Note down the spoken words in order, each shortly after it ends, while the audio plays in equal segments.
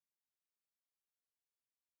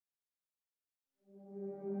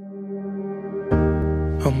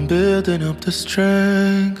I'm building up the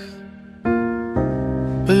strength,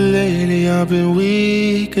 but lately I've been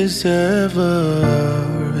weak as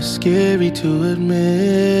ever. It's scary to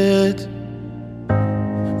admit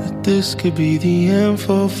that this could be the end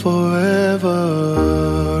for forever.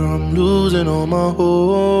 I'm losing all my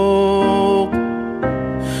hope.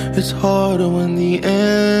 It's harder when the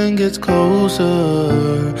end gets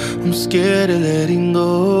closer. I'm scared of letting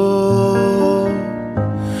go.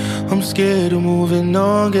 I'm scared of moving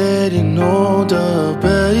on, getting older,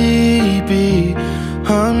 baby.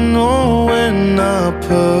 I know we're not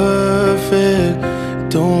perfect.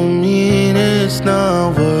 Don't mean it's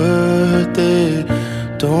not worth it.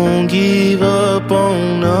 Don't give up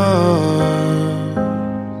on us.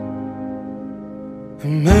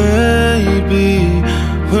 Maybe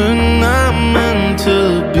we're not meant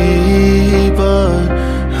to be, but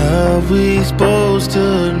how we supposed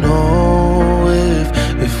to know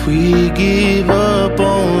if we give up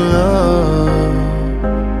on love?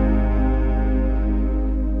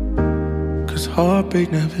 'Cause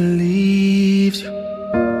heartbreak never leaves you.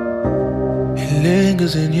 It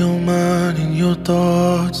lingers in your mind, in your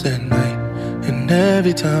thoughts at night, and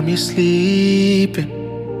every time you're sleeping.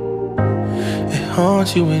 It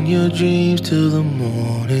haunts you in your dreams till the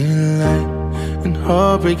morning light. And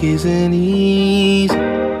heartbreak isn't easy.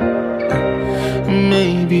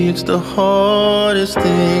 Maybe it's the hardest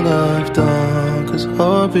thing I've done, 'cause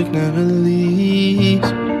heartbreak never leaves.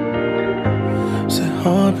 Say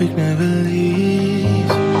heartbreak never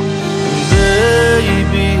leaves. And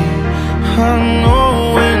baby, I know